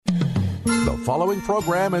following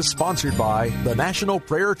program is sponsored by the National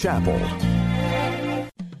Prayer Chapel.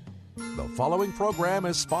 The following program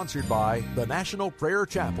is sponsored by the National Prayer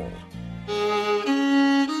Chapel.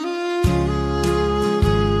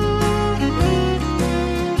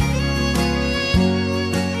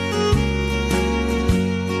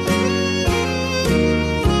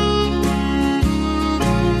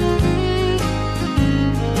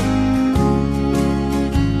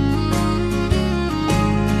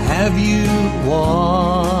 Have you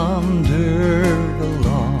wandered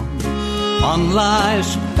along on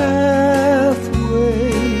life's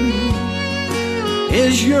pathway?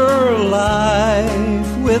 Is your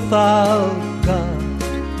life without God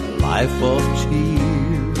a life of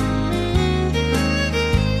tears?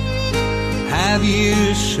 Have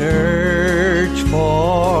you searched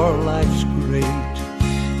for life's great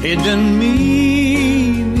hidden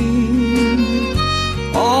meaning?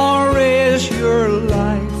 Or is your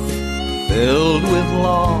life filled with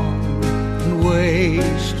long and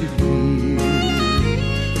wasted years?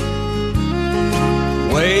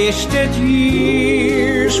 Wasted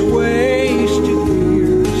years, wasted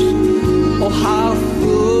years, oh how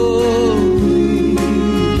foolish.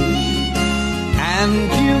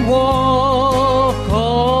 And you walk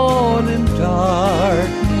on in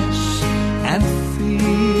darkness and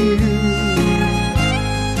fear.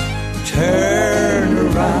 Turn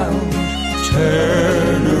around,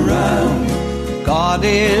 turn around. God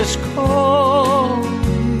is calling,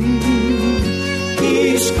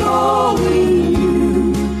 He's calling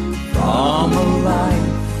you from a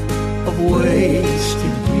life of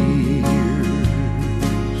wasted years.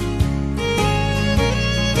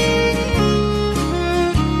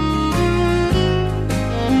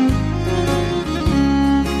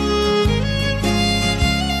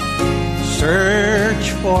 Search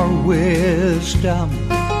for wisdom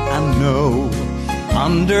and know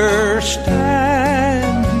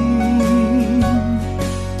understanding.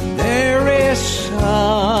 There is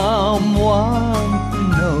someone who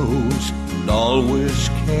knows and always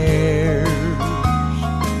cares.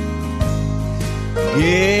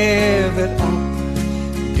 Give it up,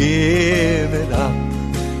 give it up,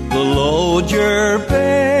 the load you're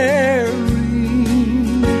bearing.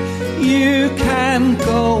 You can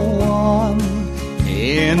go on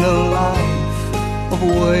in a life of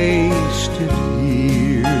wasted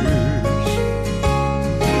years.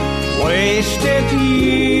 Wasted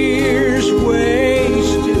years,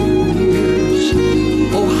 wasted years,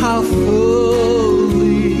 oh how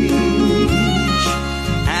foolish.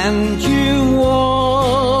 And you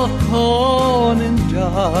walk on in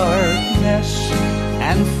darkness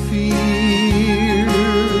and fear.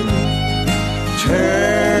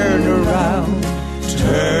 Turn around,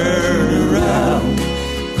 turn around.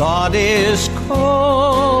 God is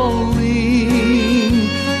calling,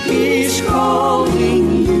 He's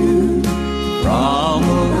calling you from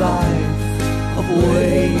a life of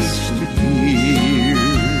wasted years.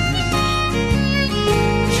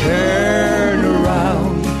 Turn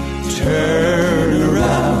around, turn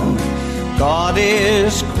around. God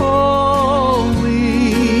is calling,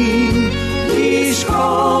 He's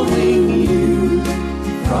calling you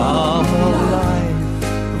from a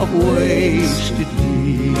life of wasted years.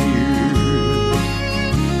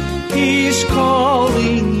 He's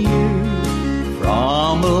calling you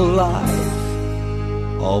from a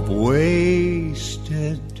life of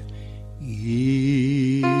wasted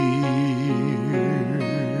years.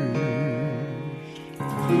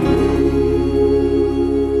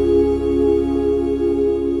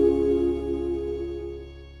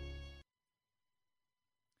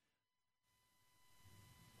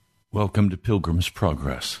 Welcome to Pilgrim's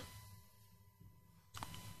Progress.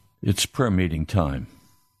 It's prayer meeting time.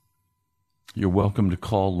 You're welcome to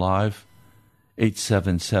call live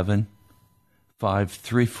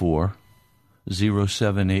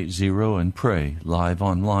 877-534-0780 and pray live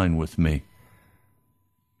online with me.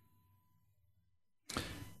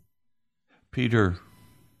 Peter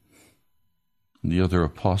and the other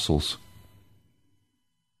apostles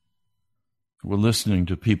were listening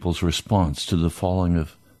to people's response to the falling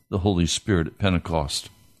of the Holy Spirit at Pentecost.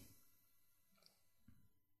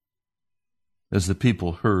 As the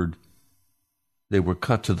people heard, they were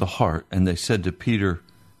cut to the heart, and they said to Peter,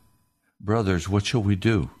 "Brothers, what shall we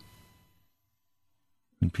do?"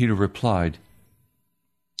 And Peter replied,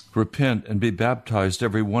 "Repent and be baptized,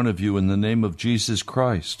 every one of you, in the name of Jesus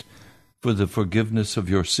Christ, for the forgiveness of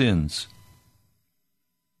your sins,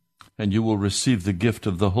 and you will receive the gift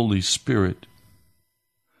of the Holy Spirit.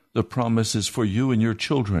 The promise is for you and your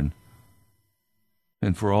children,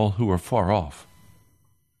 and for all who are far off,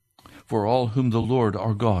 for all whom the Lord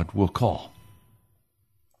our God will call."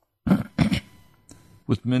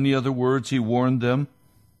 With many other words, he warned them.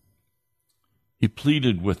 He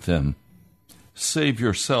pleaded with them, save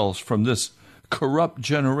yourselves from this corrupt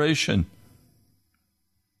generation.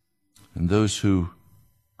 And those who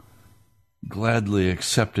gladly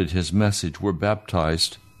accepted his message were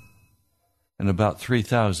baptized, and about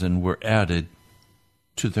 3,000 were added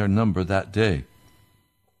to their number that day.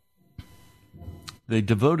 They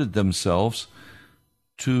devoted themselves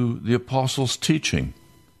to the apostles' teaching,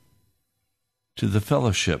 to the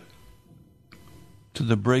fellowship, to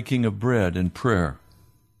the breaking of bread and prayer.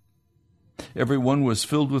 Everyone was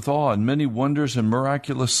filled with awe, and many wonders and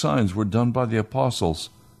miraculous signs were done by the apostles.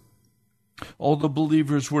 All the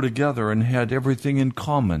believers were together and had everything in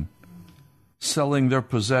common. Selling their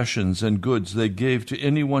possessions and goods, they gave to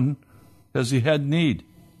anyone as he had need.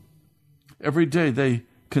 Every day they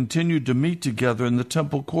continued to meet together in the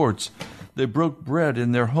temple courts. They broke bread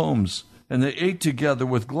in their homes, and they ate together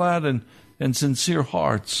with glad and sincere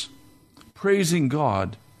hearts, praising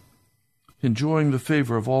God, enjoying the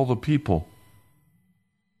favor of all the people.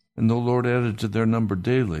 And the Lord added to their number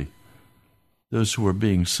daily those who were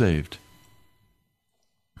being saved.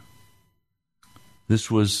 This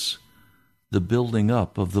was the building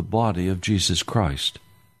up of the body of Jesus Christ.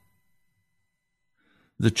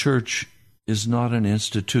 The church is not an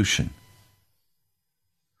institution.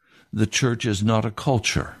 The church is not a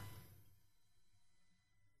culture.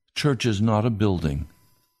 Church is not a building.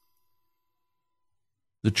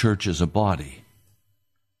 The church is a body,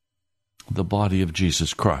 the body of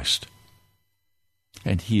Jesus Christ,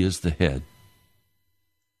 and he is the head.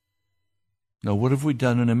 Now, what have we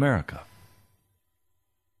done in America?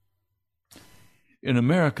 In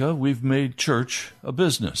America, we've made church a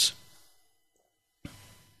business.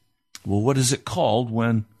 Well, what is it called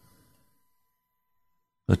when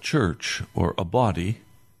a church or a body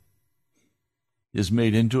is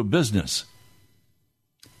made into a business?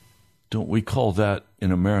 Don't we call that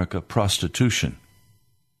in America prostitution?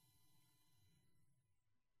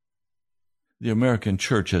 The American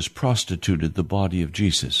church has prostituted the body of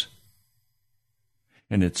Jesus.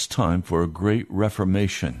 And it's time for a great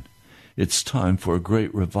reformation. It's time for a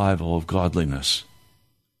great revival of godliness.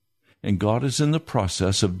 And God is in the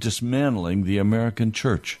process of dismantling the American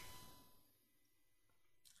church.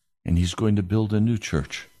 And he's going to build a new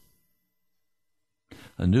church.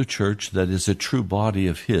 A new church that is a true body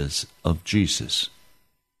of his, of Jesus.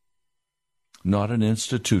 Not an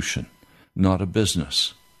institution, not a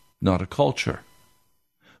business, not a culture,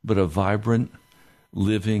 but a vibrant,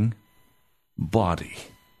 living body.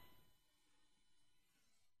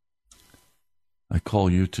 I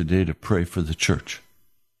call you today to pray for the church.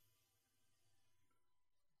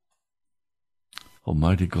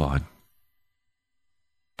 Almighty God,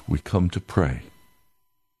 we come to pray.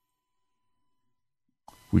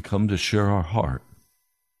 We come to share our heart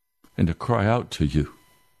and to cry out to you.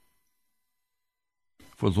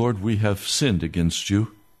 For, Lord, we have sinned against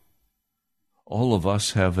you. All of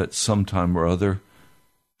us have at some time or other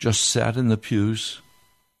just sat in the pews,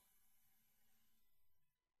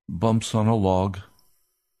 bumps on a log,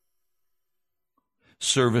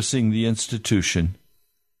 servicing the institution,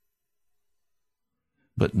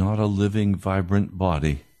 but not a living, vibrant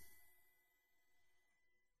body.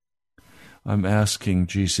 I'm asking,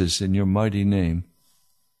 Jesus, in your mighty name,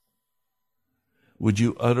 would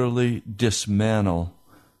you utterly dismantle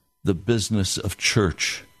the business of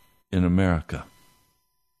church in America?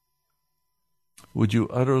 Would you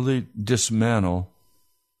utterly dismantle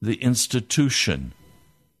the institution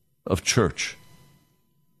of church?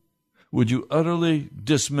 Would you utterly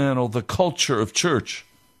dismantle the culture of church?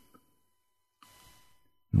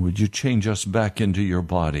 And would you change us back into your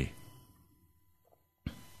body?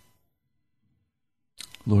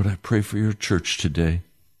 Lord, I pray for your church today.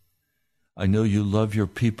 I know you love your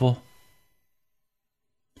people.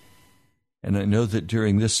 And I know that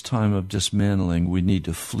during this time of dismantling, we need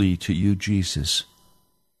to flee to you, Jesus.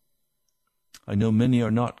 I know many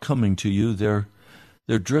are not coming to you. They're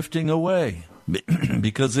drifting away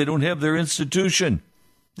because they don't have their institution.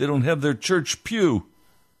 They don't have their church pew.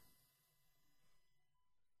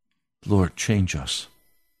 Lord, change us.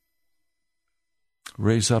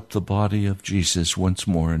 Raise up the body of Jesus once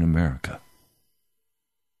more in America.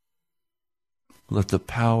 Let the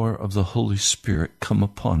power of the Holy Spirit come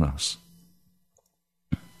upon us.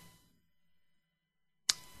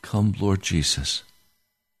 Come, Lord Jesus.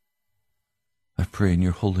 I pray in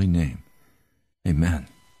your holy name. Amen.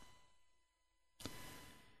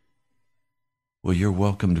 Well, you're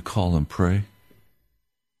welcome to call and pray.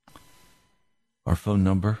 Our phone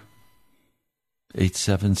number,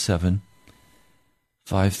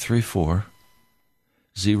 877-534-7224.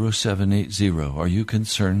 0780. Are you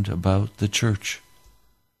concerned about the church?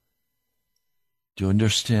 Do you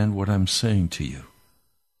understand what I'm saying to you?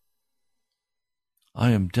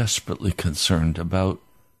 I am desperately concerned about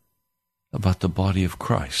the body of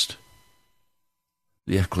Christ,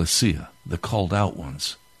 the ecclesia, the called out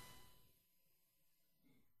ones.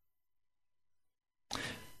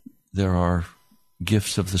 There are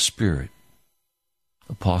gifts of the Spirit,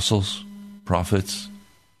 apostles, prophets.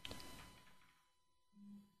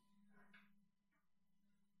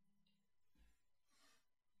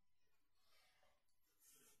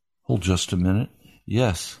 Hold just a minute.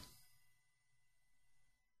 Yes.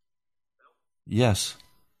 Yes.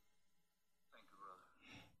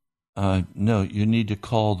 No, you need to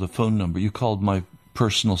call the phone number. You called my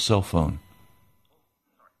personal cell phone.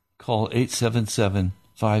 Call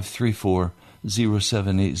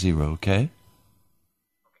 877-534-0780, okay?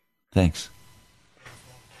 Thanks.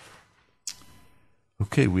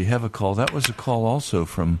 Okay, we have a call. That was a call also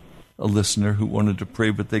from a listener who wanted to pray,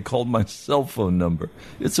 but they called my cell phone number.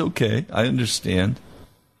 It's okay. I understand.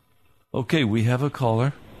 Okay, we have a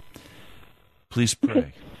caller. Please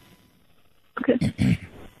pray. Okay.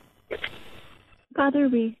 Father,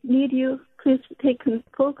 we need you. Please take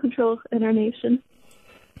full control in our nation,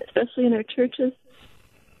 especially in our churches.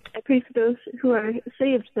 I pray for those who are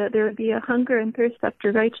saved that there would be a hunger and thirst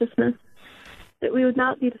after righteousness, that we would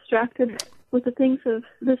not be distracted with the things of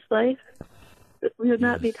this life, that we would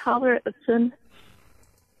not be tolerant of sin,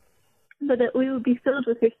 but that we would be filled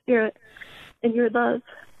with your Spirit and your love.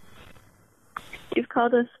 You've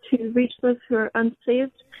called us to reach those who are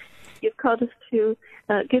unsaved. You've called us to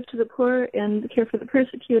give to the poor and care for the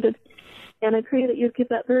persecuted. And I pray that you'd give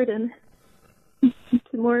that burden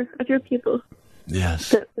to more of your people. Yes.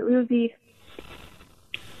 That we would be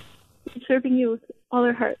serving you with all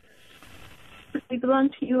our hearts. We belong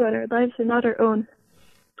to you and our lives are not our own.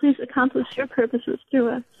 Please accomplish your purposes through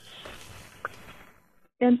us.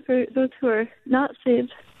 And for those who are not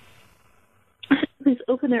saved, please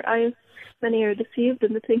open their eyes. Many are deceived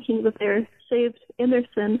in the thinking that they're saved in their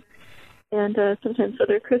sin. And sometimes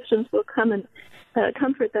other Christians will come and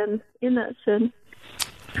comfort them in that sin.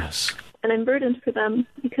 Yes. And I'm burdened for them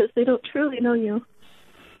because they don't truly know you.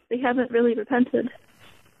 They haven't really repented.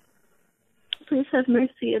 Please have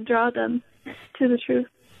mercy and draw them to the truth.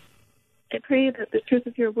 I pray that the truth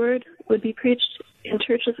of your word would be preached in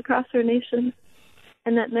churches across our nation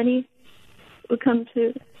and that many would come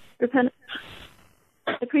to repentance.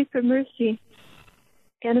 I pray for mercy,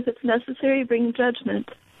 and if it's necessary, bring judgment.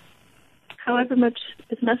 However much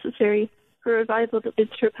is necessary for revival that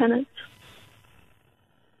leads to repentance.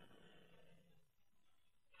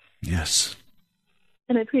 Yes.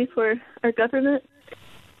 And I pray for our government,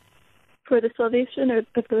 for the salvation of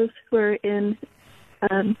those who are in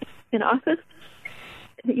office,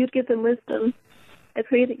 that you'd give them wisdom. I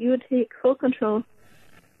pray that you would take full control.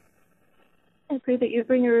 I pray that you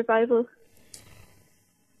bring a revival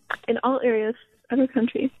in all areas of our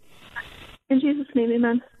country. In Jesus' name,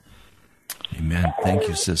 amen. Amen. Thank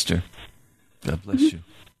you, sister. God bless you.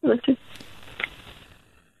 Bless you.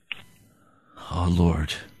 Oh,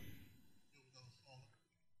 Lord.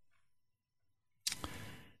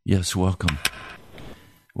 Yes, welcome.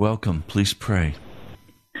 Welcome. Please pray.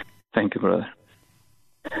 Thank you, brother.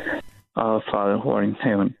 Our Father who art in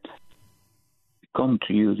heaven, we come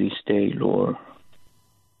to you this day, Lord.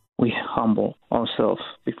 We humble ourselves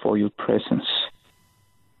before your presence.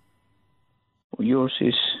 Yours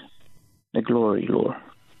is the glory, Lord.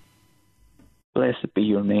 Blessed be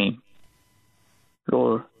your name.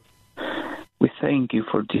 Lord, we thank you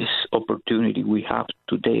for this opportunity we have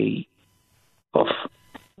today of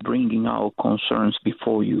bringing our concerns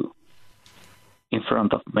before you in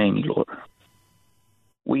front of many, Lord.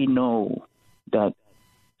 We know that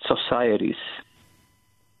societies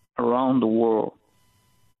around the world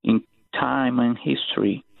in time and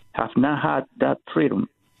history have not had that freedom.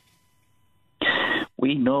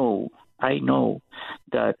 I know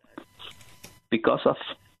that because of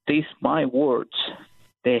these my words,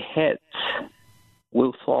 the heads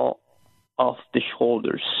will fall off the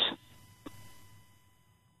shoulders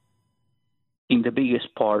in the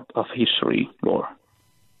biggest part of history, Lord.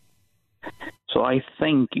 So I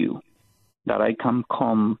thank you that I can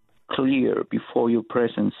come clear before your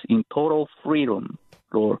presence in total freedom,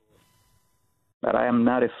 Lord, that I am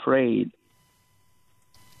not afraid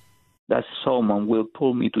that someone will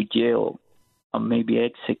pull me to jail and maybe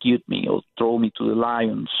execute me or throw me to the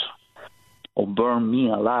lions or burn me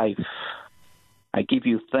alive. I give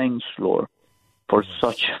you thanks, Lord, for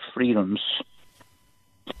such freedoms.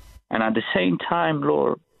 And at the same time,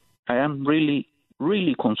 Lord, I am really,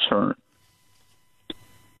 really concerned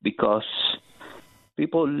because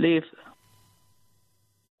people live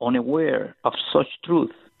unaware of such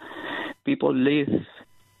truth. People live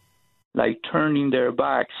like turning their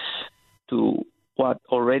backs to what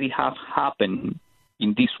already have happened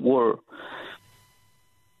in this world,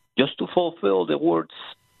 just to fulfill the words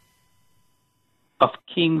of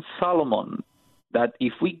King Solomon, that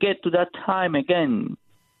if we get to that time again,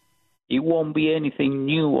 it won't be anything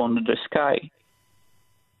new under the sky.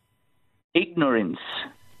 Ignorance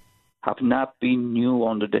have not been new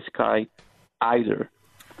under the sky either.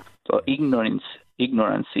 So ignorance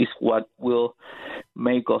is what will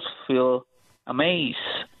make us feel amazed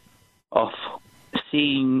of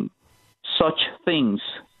seeing such things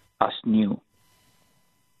as new.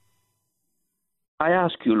 I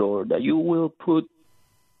ask you, Lord, that you will put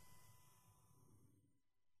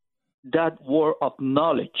that word of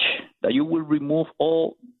knowledge, that you will remove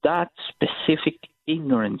all that specific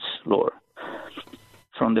ignorance, Lord,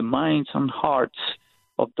 from the minds and hearts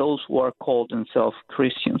of those who are called themselves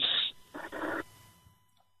Christians.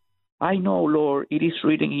 I know, Lord, it is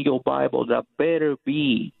written in your Bible that better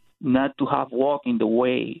be not to have walked in the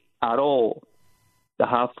way at all, that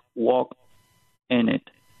have walked in it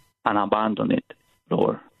and abandoned it,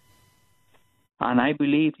 Lord. And I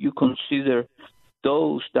believe you consider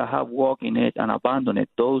those that have walked in it and abandoned it,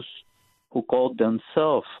 those who call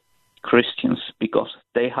themselves Christians, because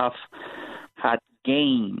they have had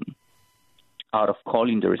gain out of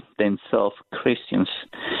calling themselves Christians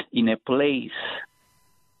in a place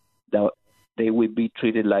that they will be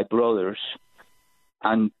treated like brothers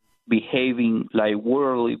and behaving like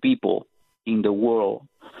worldly people in the world.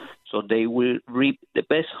 So they will reap the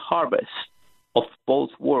best harvest of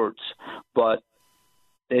both worlds. But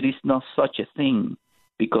there is not such a thing,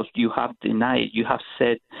 because you have denied, you have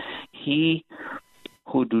said, he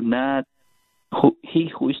who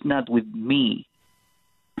is not with me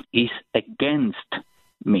is against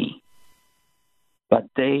me. But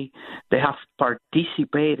they have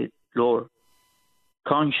participated, Lord,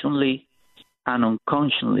 consciously and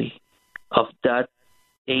unconsciously of that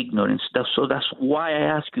ignorance. So that's why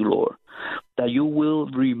I ask you, Lord, that you will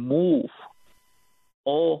remove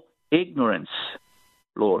all ignorance,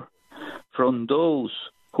 Lord, from those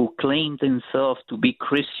who claim themselves to be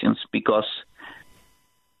Christians, because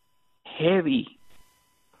heavy,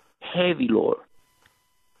 Lord,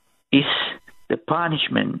 is the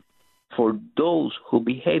punishment for those who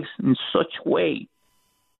behave in such way.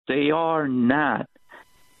 They are not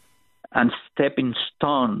a stepping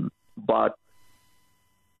stone, but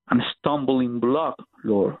a stumbling block,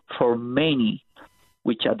 Lord, for many,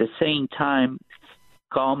 which at the same time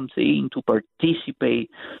comes in to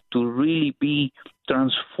participate, to really be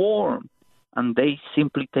transformed, and they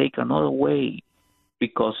simply take another way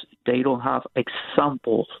because they don't have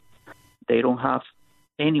examples, they don't have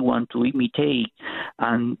anyone to imitate,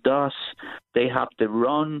 and thus they have the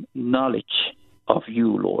wrong knowledge of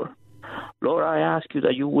you, Lord. Lord, I ask you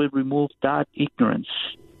that you will remove that ignorance,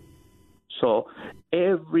 so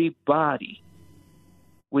everybody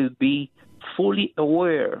will be fully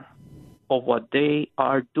aware of what they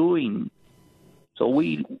are doing. So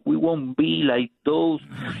we won't be like those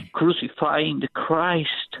crucifying the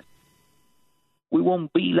Christ. We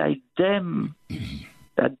won't be like them,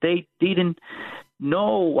 that they didn't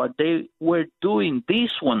know what they were doing.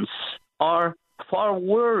 These ones are far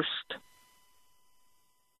worse.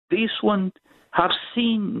 This one have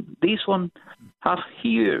seen, this one have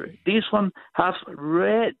heard, this one have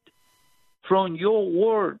read from your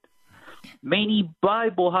word. Many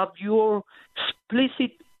Bible have your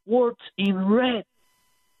explicit words in red.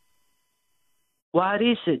 What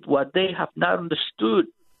is it? What they have not understood?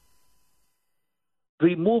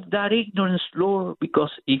 Remove that ignorance, Lord,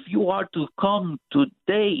 because if you are to come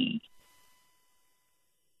today,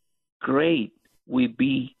 great will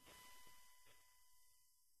be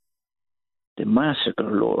the massacre,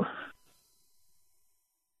 Lord.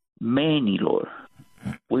 Many, Lord,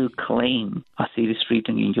 will claim, as it is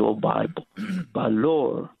written in your Bible. But,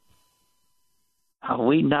 Lord, have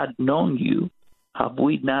we not known you? Have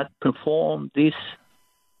we not performed these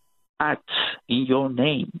acts in your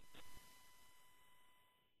name?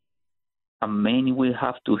 And many will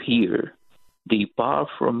have to hear, "Depart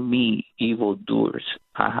from me, evildoers.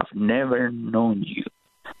 I have never known you."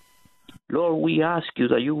 Lord, we ask you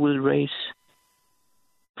that you will raise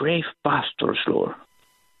brave pastors, Lord.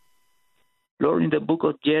 Lord, in the book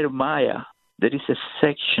of Jeremiah, there is a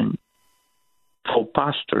section for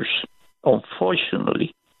pastors,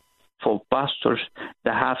 unfortunately, for pastors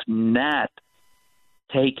that have not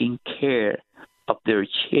taken care of their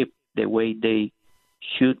sheep the way they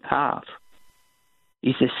should have.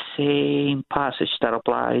 It's the same passage that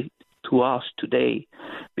applies to us today,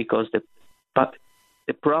 because the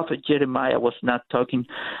prophet Jeremiah was not talking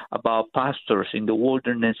about pastors in the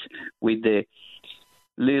wilderness with the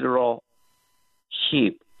literal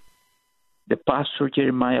sheep. The pastor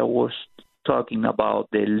Jeremiah was talking about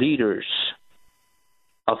the leaders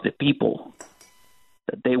of the people,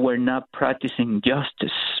 that they were not practicing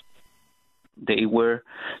justice. They were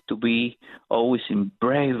to be always in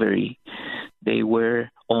bravery. They were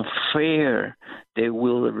unfair. They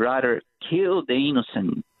will rather kill the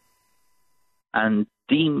innocent and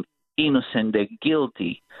deem innocent the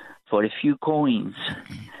guilty for a few coins.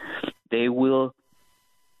 They will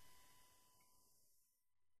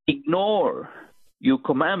ignore your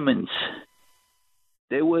commandments.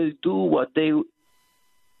 They will do what they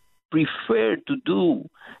prefer to do.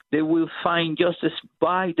 They will find justice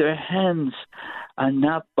by their hands and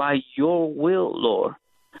not by your will, Lord.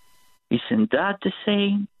 Isn't that the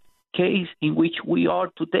same case in which we are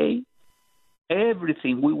today?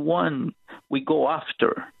 Everything we want, we go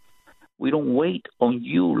after. We don't wait on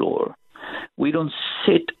you, Lord. We don't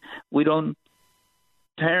sit, we don't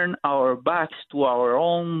turn our backs to our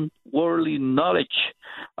own worldly knowledge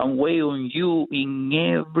and wait on you in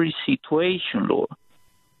every situation, Lord.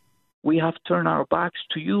 We have turned our backs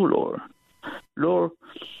to you, Lord. Lord,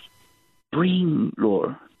 bring,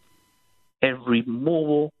 Lord, a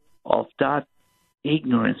removal of that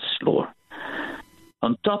ignorance, Lord.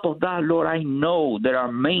 On top of that, Lord, I know there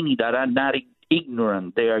are many that are not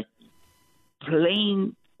ignorant. They are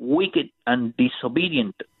plain wicked and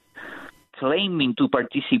disobedient, claiming to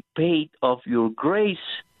participate of your grace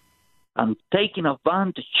and taking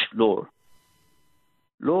advantage, Lord.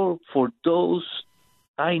 Lord, for those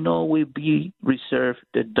I know will be reserved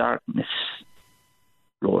the darkness,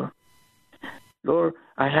 Lord. Lord,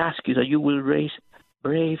 I ask you that you will raise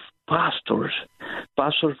brave pastors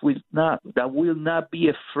that will not be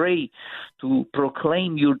afraid to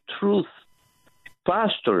proclaim your truth,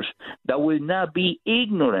 pastors that will not be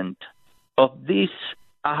ignorant of this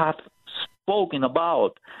I have spoken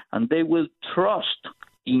about, and they will trust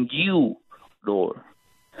in you, Lord.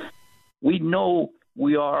 We know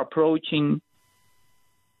we are approaching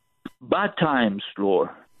bad times, Lord,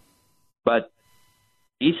 but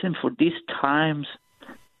isn't for these times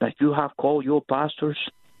that you have called your pastors?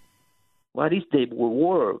 What is the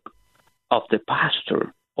work of the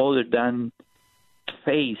pastor other than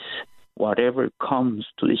face whatever comes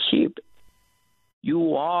to the sheep?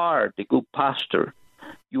 You are the good pastor.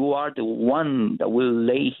 You are the one that will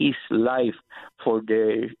lay his life for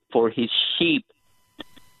his sheep.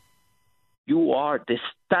 You are the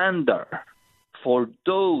standard for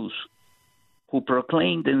those who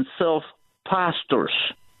proclaim themselves pastors,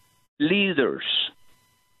 leaders,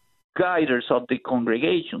 guiders of the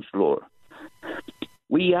congregations, Lord.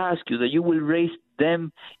 We ask you that you will raise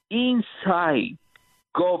them inside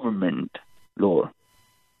government, Lord.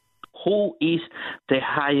 Who is the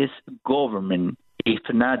highest government if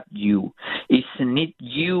not you? Isn't it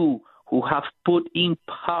you who have put in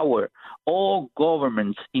power all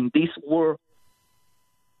governments in this world?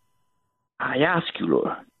 I ask you,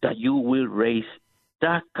 Lord, that you will raise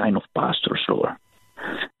that kind of pastors, Lord.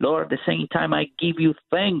 Lord, at the same time, I give you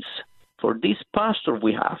thanks for this pastor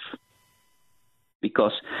we have,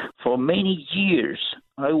 because for many years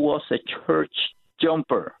I was a church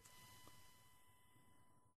jumper,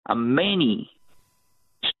 and many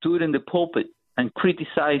stood in the pulpit and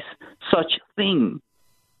criticized such thing.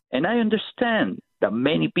 And I understand that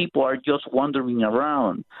many people are just wandering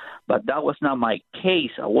around, but that was not my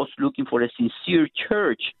case. I was looking for a sincere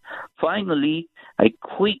church. Finally, I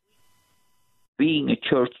quit being a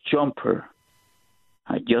church jumper.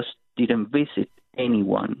 I just didn't visit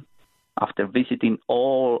anyone after visiting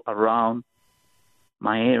all around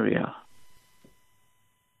my area.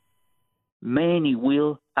 Many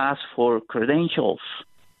will ask for credentials.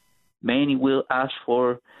 Many will ask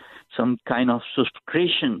for some kind of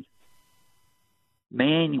subscription.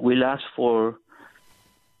 Many will ask for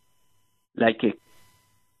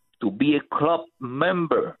to be a club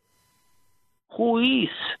member. Who is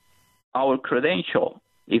our credential,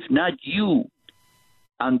 if not you,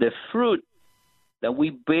 and the fruit that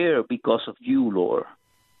we bear because of you, Lord?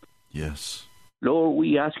 Yes. Lord,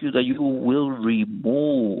 we ask you that you will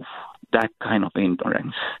remove that kind of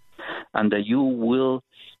ignorance, and that you will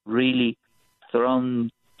really throw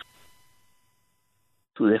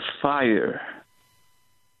to the fire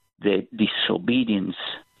the disobedience,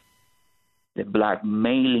 the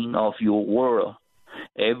blackmailing of your world.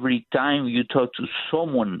 Every time you talk to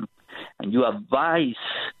someone and you advise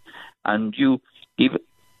and you give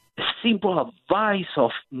simple advice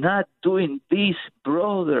of not doing this,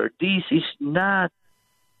 brother, this is not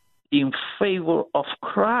in favor of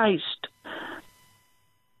Christ,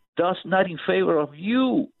 thus not in favor of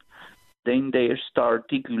you, then they start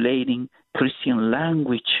articulating Christian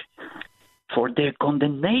language for their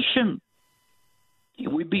condemnation.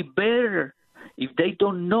 It would be better if they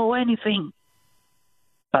don't know anything,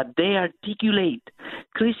 but they articulate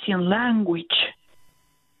Christian language,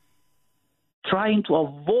 trying to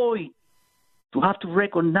avoid to have to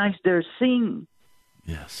recognize their sin.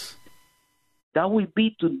 Yes. That will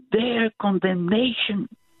be to their condemnation.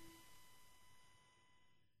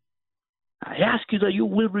 I ask you that you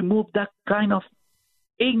will remove that kind of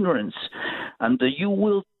ignorance and that you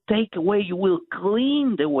will take away, you will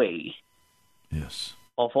clean the way Yes.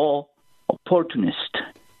 of all opportunist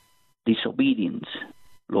disobedience,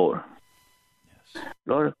 Lord. Yes.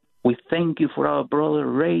 Lord, we thank you for our brother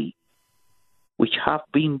Ray, which have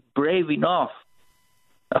been brave enough.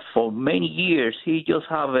 For many years, he just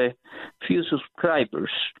have a few subscribers,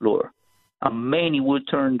 Lord, and many will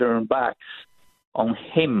turn their backs on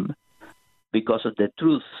him because of the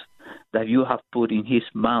truth that you have put in his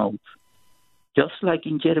mouth, just like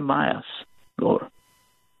in Jeremiah's, Lord.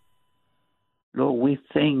 Lord, we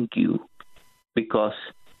thank you because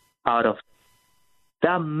out of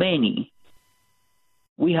that many,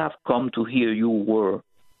 we have come to hear your word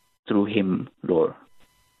through him, Lord.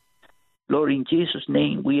 Lord, in Jesus'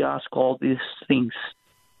 name, we ask all these things.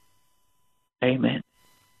 Amen.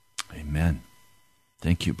 Amen.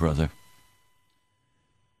 Thank you, brother.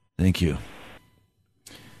 Thank you.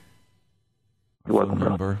 You're welcome, brother.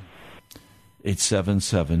 Number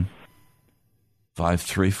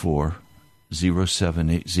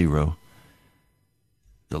 877-534-0780.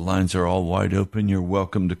 The lines are all wide open. You're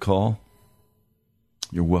welcome to call.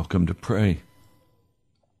 You're welcome to pray.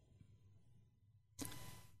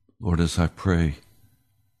 Lord, as I pray,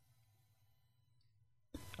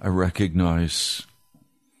 I recognize,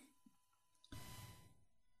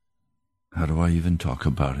 how do I even talk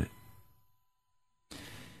about it?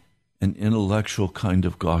 An intellectual kind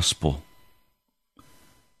of gospel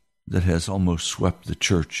that has almost swept the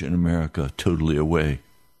church in America totally away.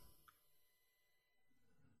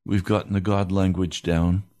 We've gotten the God language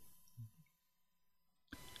down,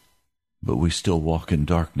 but we still walk in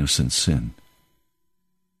darkness and sin.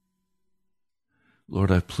 Lord,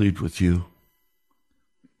 I plead with you.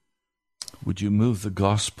 Would you move the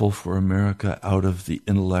gospel for America out of the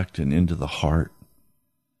intellect and into the heart?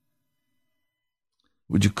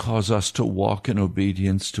 Would you cause us to walk in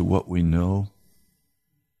obedience to what we know?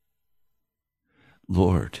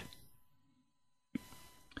 Lord,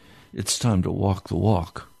 it's time to walk the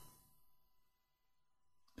walk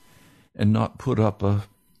and not put up a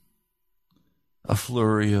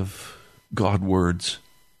flurry of God words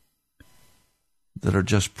that are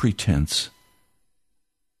just pretense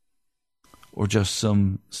or just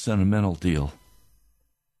some sentimental deal.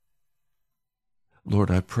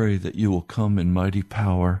 Lord, I pray that you will come in mighty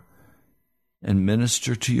power and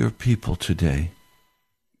minister to your people today.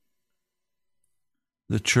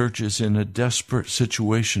 The church is in a desperate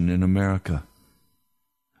situation in America.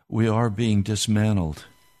 We are being dismantled.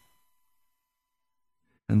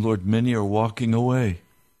 And Lord, many are walking away.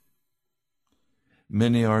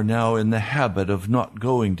 Many are now in the habit of not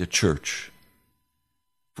going to church.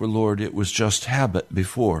 For Lord, it was just habit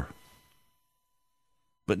before.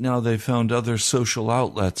 But now they found other social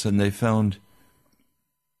outlets and they found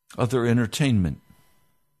other entertainment.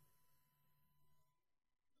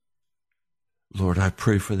 Lord, I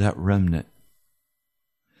pray for that remnant,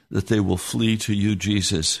 that they will flee to you,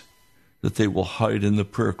 Jesus, that they will hide in the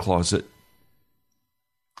prayer closet,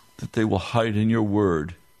 that they will hide in your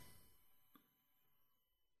word,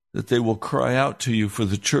 that they will cry out to you for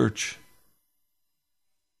the church.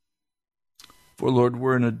 For, Lord,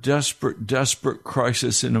 we're in a desperate, desperate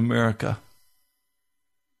crisis in America.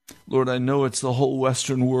 Lord, I know it's the whole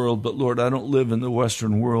Western world, but, Lord, I don't live in the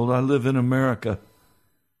Western world. I live in America.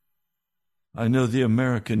 I know the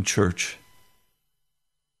American church.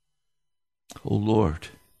 Oh, Lord,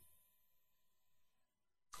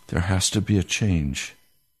 there has to be a change.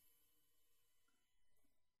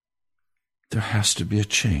 There has to be a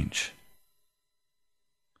change.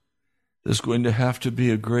 There's going to have to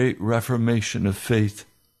be a great reformation of faith,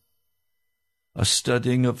 a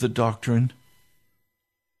studying of the doctrine,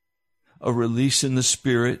 a release in the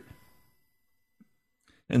Spirit,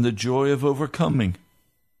 and the joy of overcoming,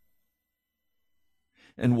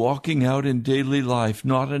 and walking out in daily life,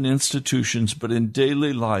 not in institutions, but in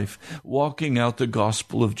daily life, walking out the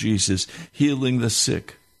gospel of Jesus, healing the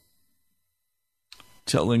sick,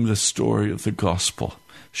 telling the story of the gospel,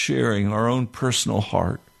 sharing our own personal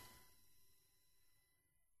heart,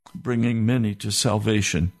 bringing many to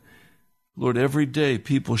salvation. Lord, every day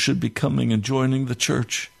people should be coming and joining the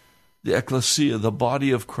church, the ecclesia, the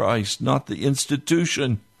body of Christ, not the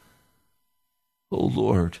institution. Oh,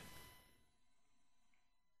 Lord,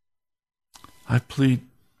 I plead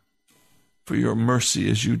for your mercy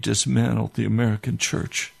as you dismantle the American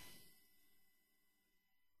church.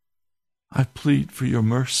 I plead for your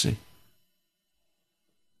mercy.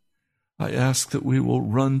 I ask that we will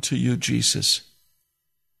run to you, Jesus,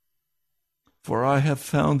 for I have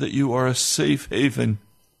found that you are a safe haven,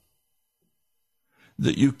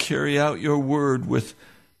 that you carry out your word with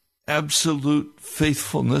absolute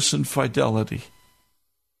faithfulness and fidelity.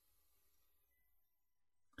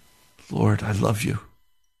 Lord, I love you.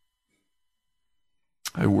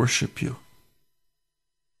 I worship you.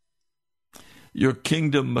 Your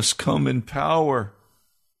kingdom must come in power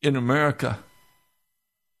in America.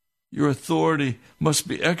 Your authority must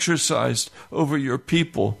be exercised over your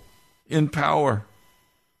people in power.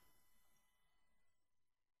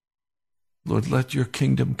 Lord, let your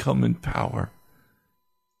kingdom come in power.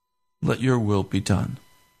 Let your will be done.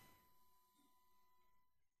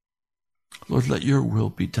 Lord, let your will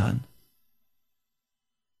be done.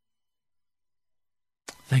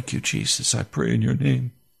 Thank you, Jesus. I pray in your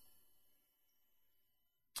name.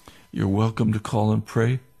 You're welcome to call and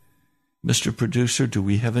pray. Mr. Producer, do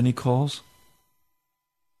we have any calls?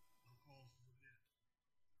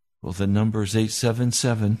 Well, the number is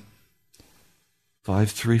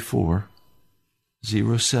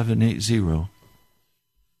 877-534-0780.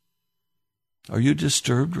 Are you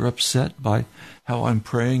disturbed or upset by how I'm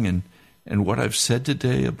praying and what I've said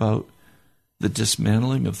today about the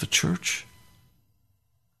dismantling of the church?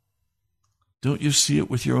 Don't you see it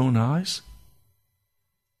with your own eyes?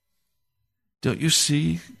 Don't you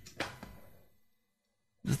see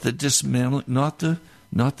that the dismantling, not the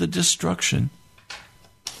destruction,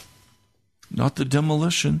 not the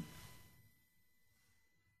demolition,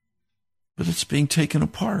 but it's being taken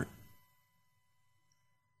apart.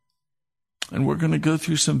 And we're going to go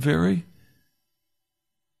through some very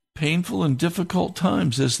painful and difficult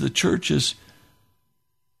times as the church is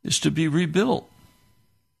to be rebuilt.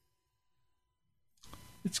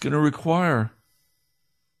 It's going to require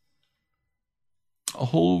a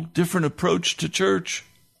whole different approach to church.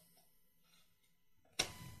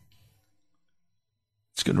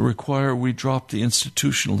 It's going to require we drop the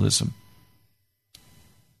institutionalism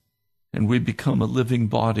and we become a living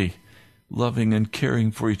body, loving and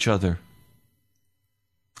caring for each other,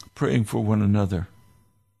 praying for one another,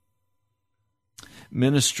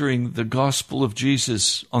 ministering the gospel of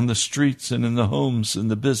Jesus on the streets and in the homes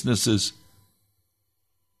and the businesses,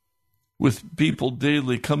 with people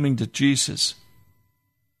daily coming to Jesus.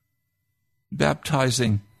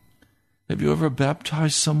 Baptizing. Have you ever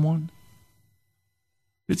baptized someone?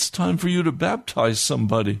 It's time for you to baptize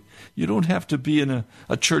somebody. You don't have to be in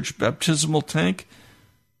a church baptismal tank.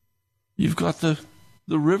 You've got the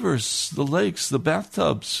rivers, the lakes, the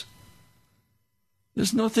bathtubs.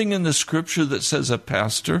 There's nothing in the scripture that says a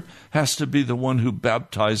pastor has to be the one who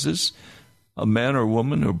baptizes a man or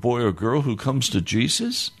woman or boy or girl who comes to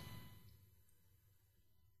Jesus.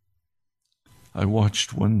 I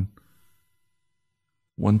watched one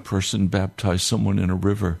person baptize someone in a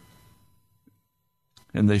river,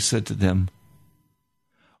 and they said to them,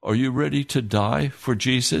 "Are you ready to die for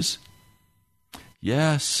Jesus?"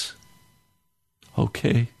 "Yes."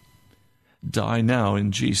 "Okay, die now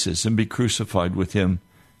in Jesus and be crucified with him."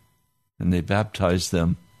 And they baptized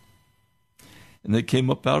them, and they came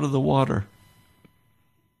up out of the water.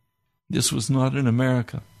 This was not in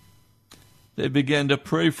America. They began to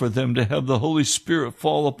pray for them to have the Holy Spirit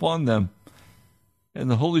fall upon them.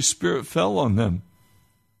 And the Holy Spirit fell on them.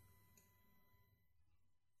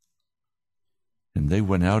 And they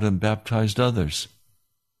went out and baptized others.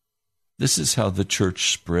 This is how the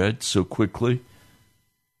church spread so quickly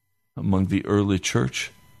among the early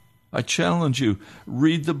church. I challenge you,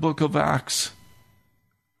 read the book of Acts.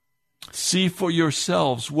 See for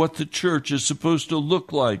yourselves what the church is supposed to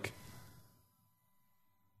look like.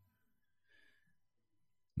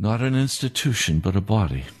 Not an institution, but a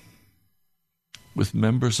body, with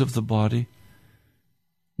members of the body,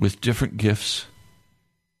 with different gifts,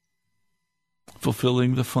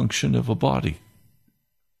 fulfilling the function of a body.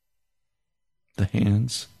 The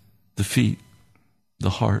hands, the feet, the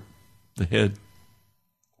heart, the head.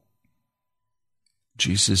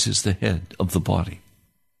 Jesus is the head of the body.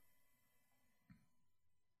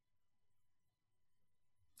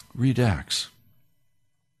 Read Acts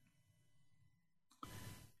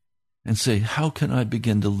and say, how can I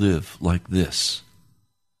begin to live like this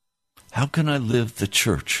How can I live the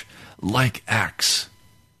church like Acts?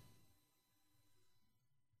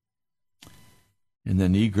 And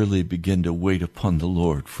then eagerly begin to wait upon the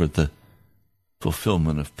Lord for the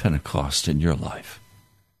fulfillment of Pentecost in your life.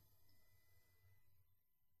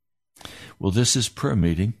 Well, this is prayer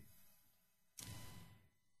meeting.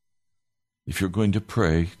 If you're going to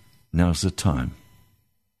pray, now's the time.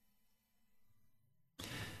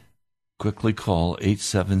 Quickly call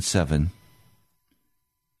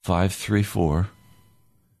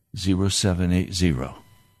 877-534-0780.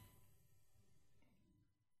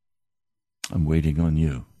 I'm waiting on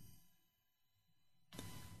you.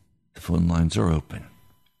 The phone lines are open.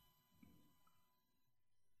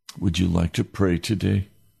 Would you like to pray today?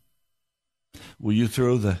 Will you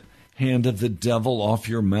throw the hand of the devil off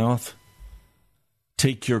your mouth?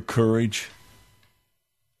 Take your courage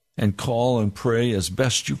and call and pray as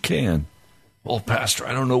best you can. Well, Pastor,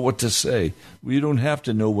 I don't know what to say. Well, you don't have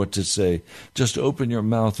to know what to say. Just open your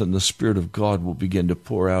mouth and the Spirit of God will begin to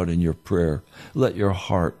pour out in your prayer. Let your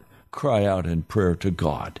heart cry out in prayer to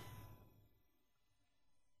God.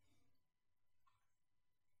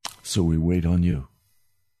 So we wait on you.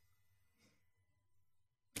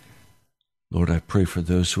 Lord, I pray for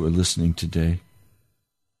those who are listening today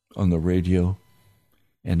on the radio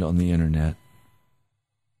and on the internet.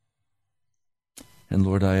 And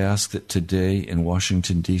Lord, I ask that today in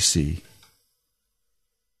Washington, D.C.,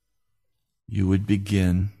 you would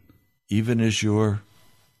begin, even as you're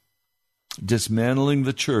dismantling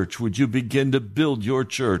the church, would you begin to build your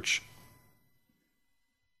church?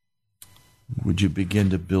 Would you begin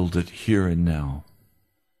to build it here and now?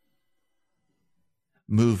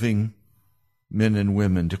 Moving men and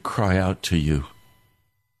women to cry out to you.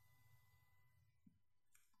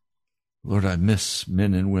 Lord, I miss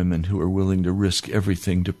men and women who are willing to risk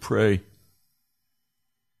everything to pray,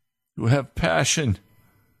 who have passion,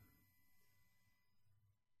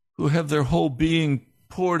 who have their whole being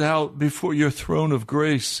poured out before your throne of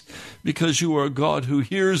grace, because you are a God who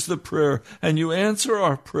hears the prayer and you answer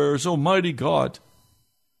our prayers, Almighty God.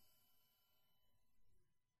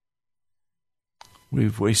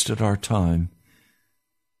 We've wasted our time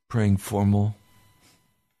praying formal,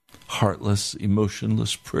 heartless,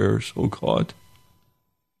 emotionless prayers, oh God.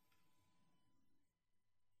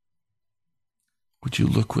 Would you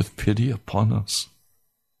look with pity upon us?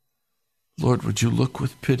 Lord, would you look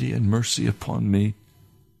with pity and mercy upon me?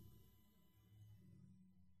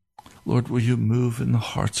 Lord, will you move in the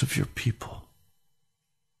hearts of your people?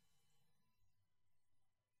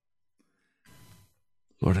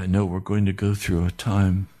 Lord, I know we're going to go through a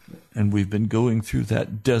time, and we've been going through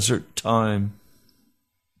that desert time,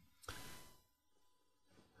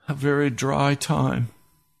 a very dry time.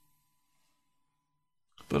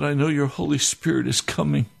 But I know your Holy Spirit is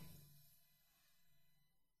coming.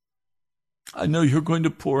 I know you're going to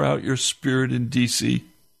pour out your Spirit in D.C.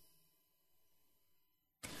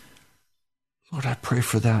 Lord, I pray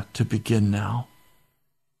for that to begin now.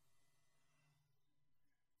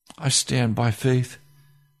 I stand by faith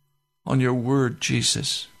on your word,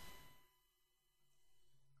 Jesus.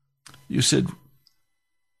 You said,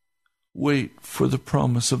 wait for the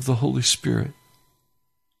promise of the Holy Spirit.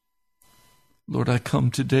 Lord, I come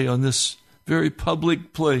today on this very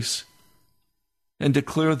public place and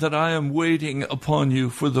declare that I am waiting upon you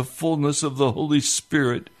for the fullness of the Holy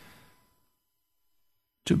Spirit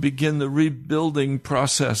to begin the rebuilding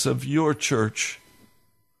process of your church,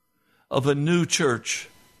 of a new church.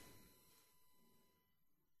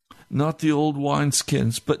 Not the old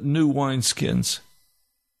wineskins, but new wineskins.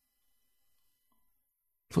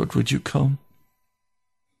 Lord, would you come?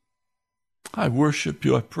 I worship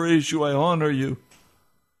you, I praise you, I honor you.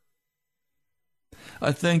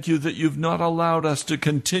 I thank you that you've not allowed us to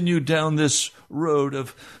continue down this road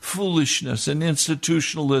of foolishness and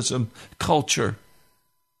institutionalism, culture.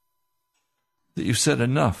 That you've said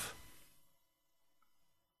enough.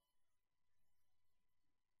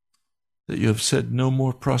 That you have said no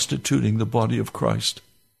more prostituting the body of Christ.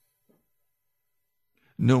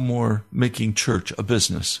 No more making church a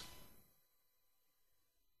business.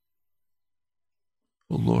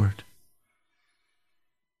 Oh Lord,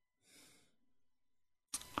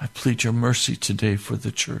 I plead your mercy today for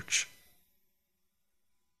the church.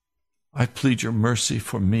 I plead your mercy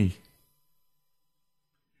for me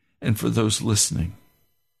and for those listening.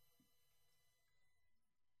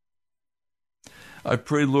 I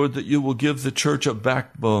pray, Lord, that you will give the church a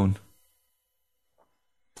backbone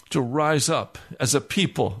to rise up as a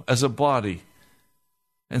people, as a body,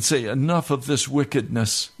 and say, enough of this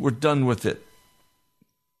wickedness. We're done with it.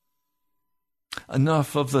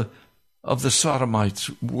 Enough of the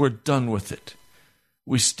sodomites. We're done with it.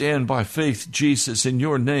 We stand by faith, Jesus, in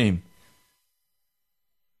your name,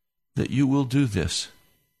 that you will do this.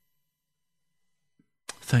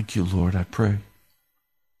 Thank you, Lord, I pray.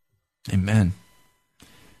 Amen.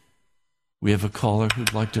 We have a caller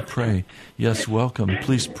who'd like to pray. Yes, welcome.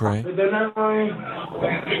 Please pray. Hello,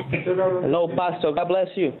 Pastor. God bless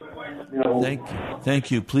you. Thank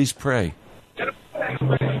you. Please pray.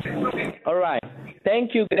 All right.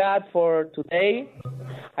 Thank you, God, for today.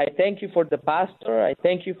 I thank you for the pastor. I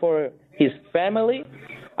thank you for his family.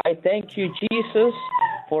 I thank you, Jesus,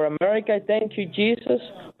 for America. I thank you, Jesus,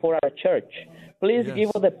 for our church. Please give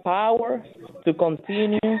us the power to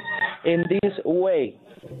continue in this way.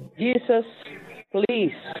 Jesus,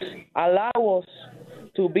 please allow us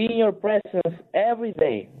to be in your presence every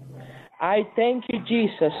day. I thank you,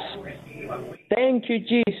 Jesus. Thank you,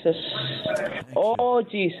 Jesus. Oh,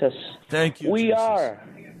 Jesus. Thank you, We Jesus. are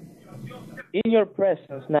in your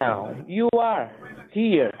presence now. You are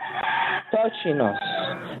here touching us.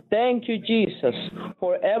 Thank you, Jesus,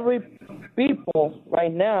 for every people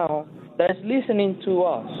right now that is listening to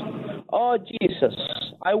us. Oh, Jesus,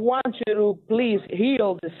 I want you to please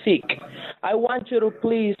heal the sick. I want you to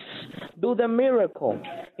please do the miracle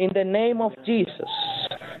in the name of Jesus.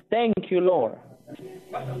 Thank you, Lord.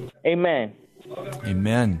 Amen.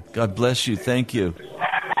 Amen. God bless you. Thank you.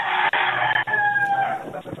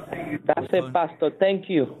 That's it, Pastor. Thank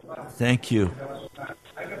you. Thank you.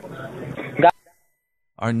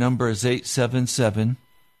 Our number is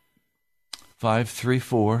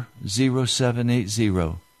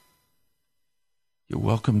 877-534-0780. You're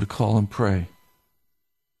welcome to call and pray.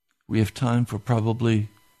 We have time for probably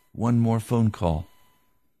one more phone call.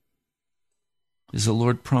 Is the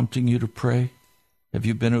Lord prompting you to pray? Have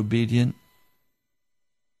you been obedient?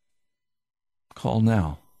 Call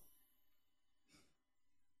now.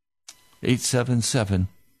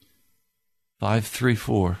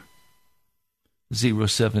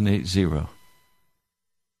 877-534-0780.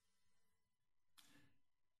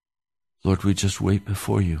 Lord, we just wait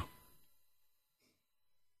before you.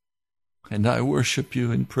 And I worship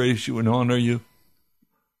you and praise you and honor you.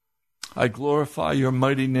 I glorify your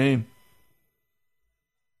mighty name.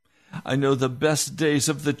 I know the best days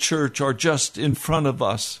of the church are just in front of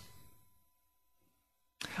us.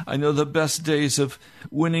 I know the best days of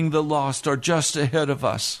winning the lost are just ahead of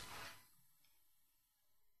us.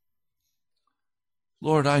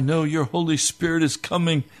 Lord, I know your Holy Spirit is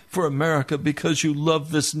coming for America because you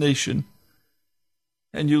love this nation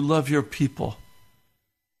and you love your people.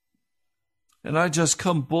 And I just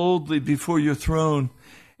come boldly before your throne,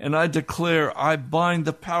 and I declare I bind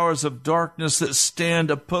the powers of darkness that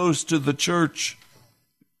stand opposed to the church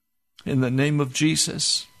in the name of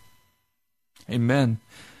Jesus. Amen.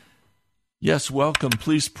 Yes, welcome.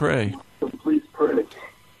 Please pray.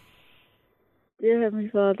 Dear Heavenly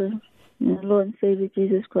Father, in the Lord and Savior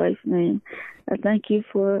Jesus Christ's name, I thank you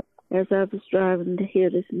for, as I was driving to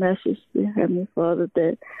hear this message, dear Heavenly Father,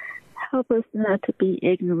 that help us not to be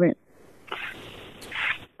ignorant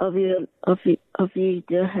of you,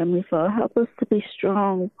 dear Heavenly Father. Help us to be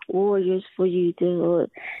strong warriors for you, dear Lord,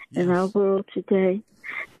 in our world today.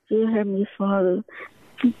 Dear Heavenly Father,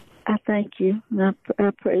 I thank you, and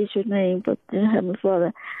I praise your name, but dear Heavenly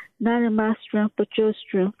Father, not in my strength, but your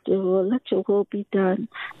strength, dear Lord. Let your will be done.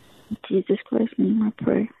 In Jesus Christ's name I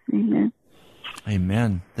pray. Amen.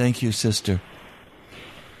 Amen. Thank you, sister.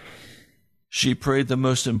 She prayed the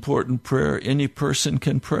most important prayer any person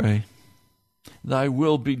can pray. Thy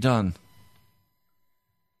will be done.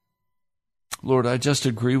 Lord, I just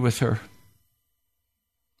agree with her.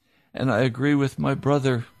 And I agree with my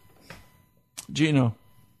brother, Gino,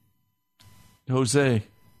 Jose,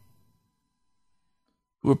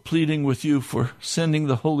 who are pleading with you for sending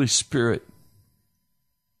the Holy Spirit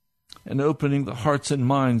and opening the hearts and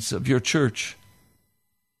minds of your church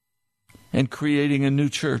and creating a new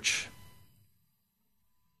church.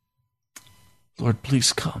 Lord,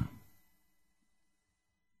 please come.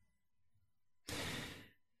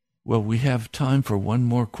 Well, we have time for one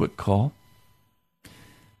more quick call.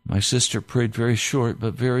 My sister prayed very short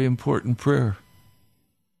but very important prayer.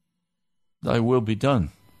 Thy will be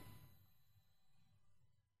done.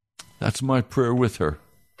 That's my prayer with her.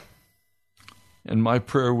 And my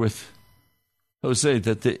prayer with Jose,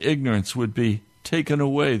 that the ignorance would be taken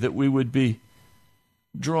away, that we would be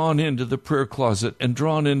drawn into the prayer closet and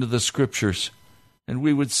drawn into the scriptures, and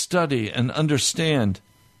we would study and understand,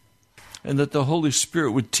 and that the Holy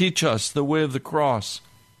Spirit would teach us the way of the cross.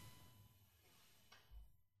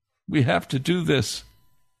 We have to do this.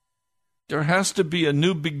 There has to be a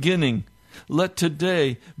new beginning. Let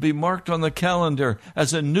today be marked on the calendar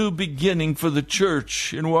as a new beginning for the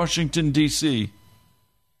church in Washington, D.C.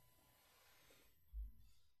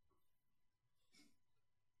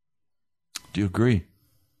 Do you agree?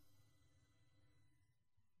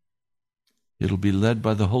 It'll be led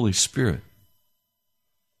by the Holy Spirit.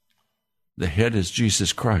 The head is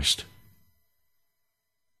Jesus Christ.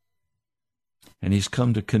 And he's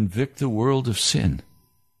come to convict the world of sin.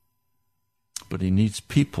 But he needs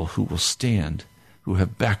people who will stand, who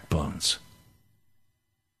have backbones,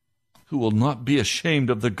 who will not be ashamed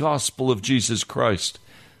of the gospel of Jesus Christ,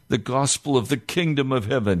 the gospel of the kingdom of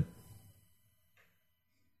heaven.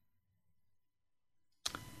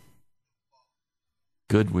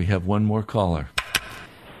 Good, we have one more caller.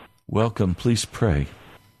 Welcome, please pray.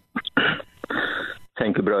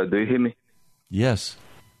 Thank you, brother. Do you hear me? Yes.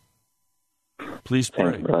 Please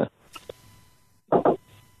pray. Thank you, brother.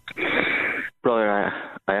 Brother,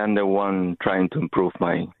 I am the one trying to improve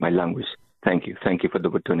my language. Thank you. Thank you for the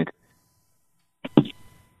opportunity.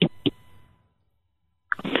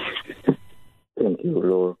 Thank you,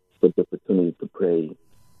 Lord, for the opportunity to pray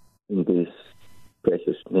in this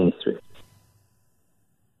precious ministry.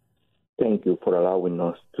 Thank you for allowing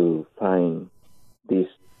us to find this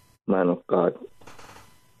man of God.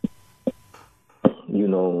 You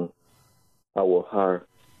know our heart.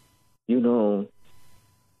 You know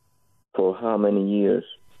for how many years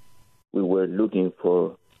we were looking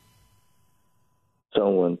for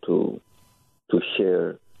someone to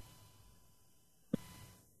share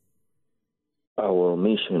our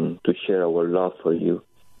mission, to share our love for you.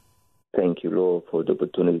 Thank you, Lord, for the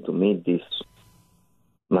opportunity to meet this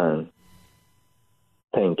man.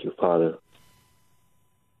 Thank you, Father.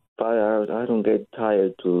 Father, I don't get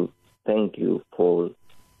tired to thank you for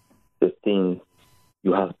the things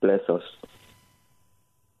you have blessed us.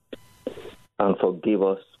 And forgive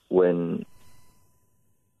us when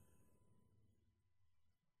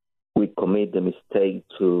we commit the mistake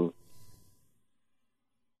to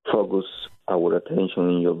focus our attention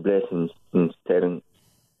in your blessings instead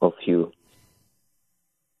of you.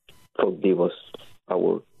 Forgive us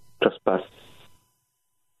our trespasses.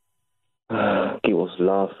 Give us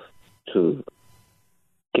love to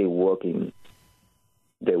keep walking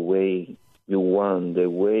the way you want, the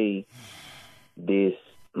way this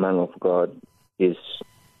man of God is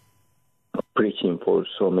preaching for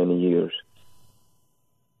so many years.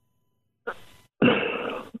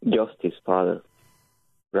 Justice, Father,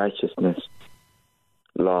 righteousness,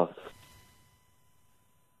 love,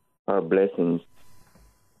 our blessings.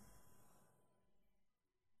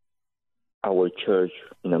 Our church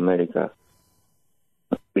in America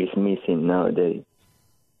is missing nowadays.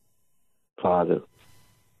 Father,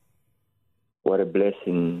 what a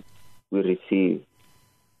blessing we receive.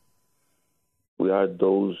 We are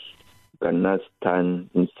those who cannot stand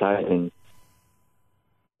in silence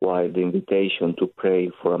while the invitation to pray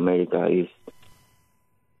for America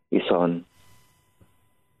is on.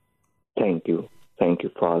 Thank you. Thank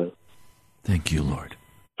you, Father. Thank you, Lord.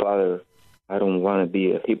 Father, I don't want to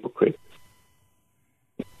be a hypocrite.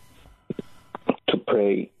 To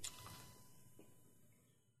pray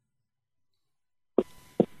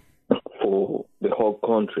for the whole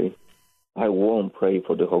country. I won't pray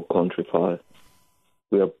for the whole country, Father.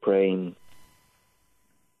 We are praying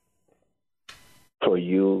for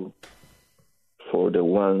you, for the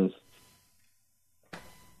ones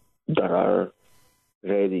that are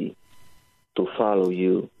ready to follow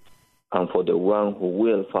you, and for the one who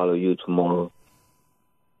will follow you tomorrow.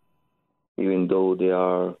 Even though they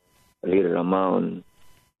are a little amount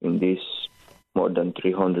in this more than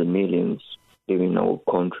 300 million living in our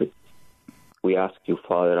country. We ask you,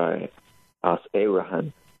 Father, as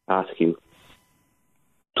Abraham, ask you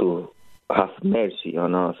to have mercy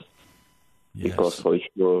on us. Yes. Because for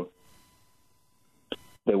sure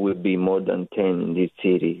there will be more than 10 in this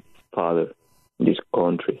city, Father, in this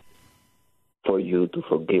country, for you to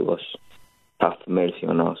forgive us. Have mercy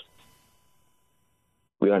on us.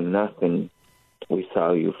 We are nothing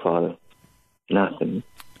without you, Father. Nothing.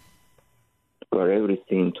 You are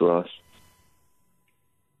everything to us.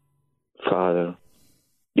 Father,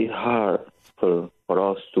 it's hard for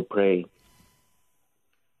us to pray.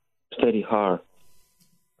 It's very hard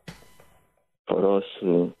for us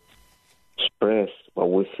to express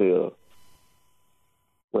what we feel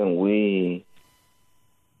when we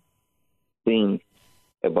think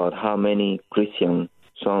about how many Christian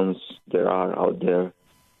sons there are out there.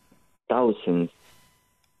 Thousands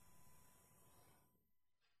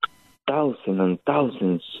and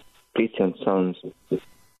thousands Christian sons,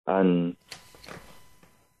 and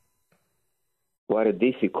what a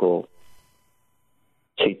difficult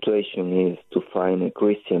situation is to find a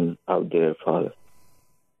Christian out there, Father.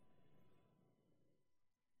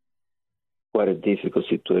 What a difficult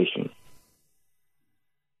situation.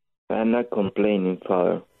 I'm not complaining,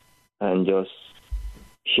 Father. and just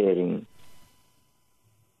sharing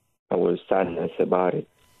our sadness about it,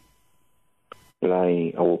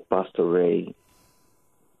 like our Pastor Ray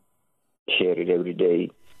share it every day.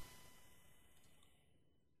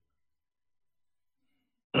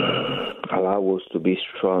 Allow us to be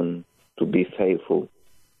strong, to be faithful,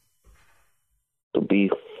 to be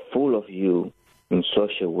full of you in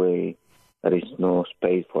such a way that there is no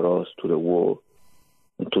space for us to the world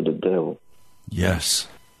and to the devil. Yes.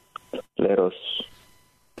 Let us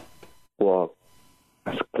walk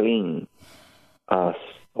as clean as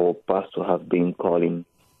our pastor have been calling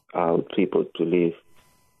our people to live.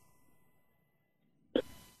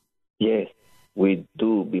 Yes, we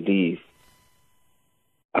do believe,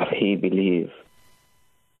 as he believes,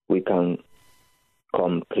 we can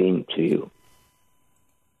come clean to you.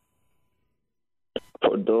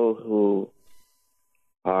 For those who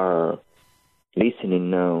are listening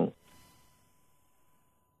now,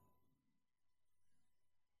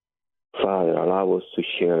 Father, allow us to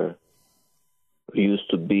share. We used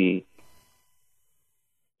to be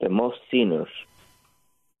the most sinners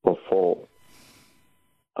of all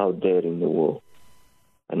out there in the world.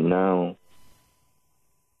 And now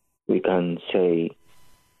we can say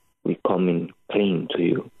we're coming clean to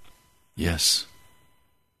you. Yes.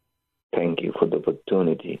 Thank you for the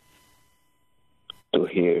opportunity to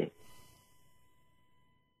hear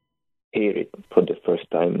it for the first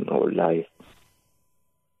time in our life.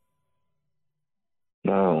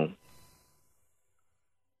 Now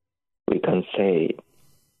we can say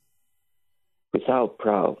without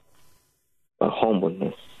pride but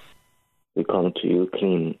humbleness, we come to you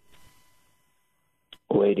clean,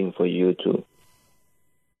 waiting for you to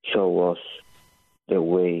show us the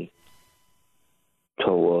way,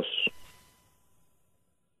 show us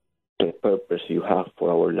the purpose you have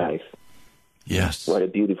for our life. Yes. What a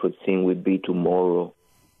beautiful thing will be tomorrow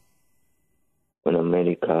when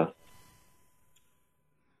America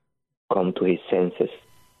come to his senses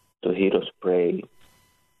to hear us pray,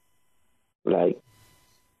 like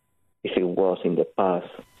if it was in the past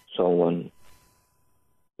someone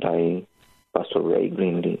like Pastor Ray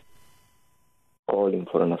Greenlee calling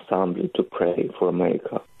for an assembly to pray for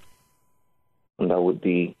America. And that would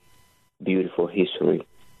be beautiful history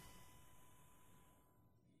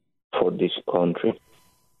for this country.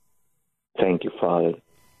 Thank you, Father,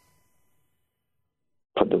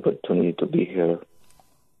 for the opportunity to be here.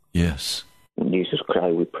 Yes. In Jesus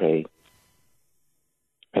Christ we pray.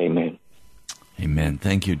 Amen. Amen.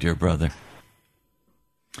 Thank you, dear brother.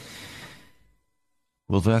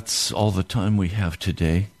 Well, that's all the time we have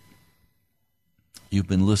today. You've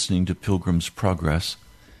been listening to Pilgrim's Progress,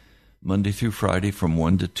 Monday through Friday from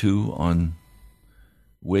 1 to 2 on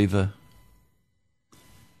Wava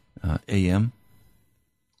AM,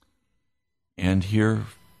 and here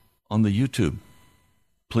on the YouTube.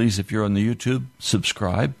 Please, if you're on the YouTube,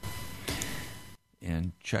 subscribe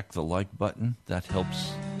and check the like button. That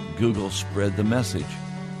helps Google spread the message.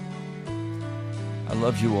 I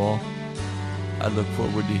love you all. I look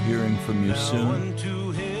forward to hearing from you soon.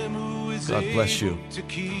 God bless you. To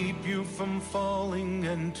keep you from falling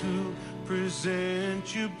and to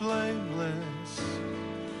present you blameless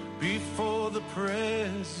before the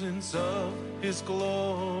presence of his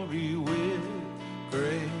glory with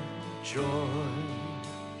great joy.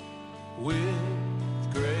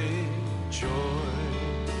 With great joy.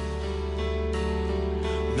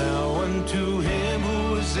 Now unto him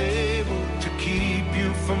who is able to keep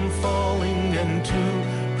you from falling and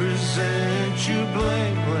to present you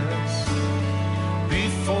blameless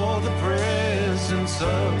before the presence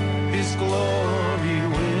of his glory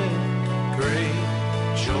with great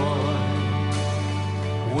joy.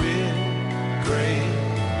 With great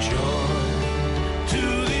joy. To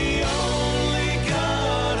the only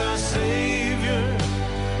God our Savior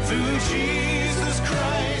through Jesus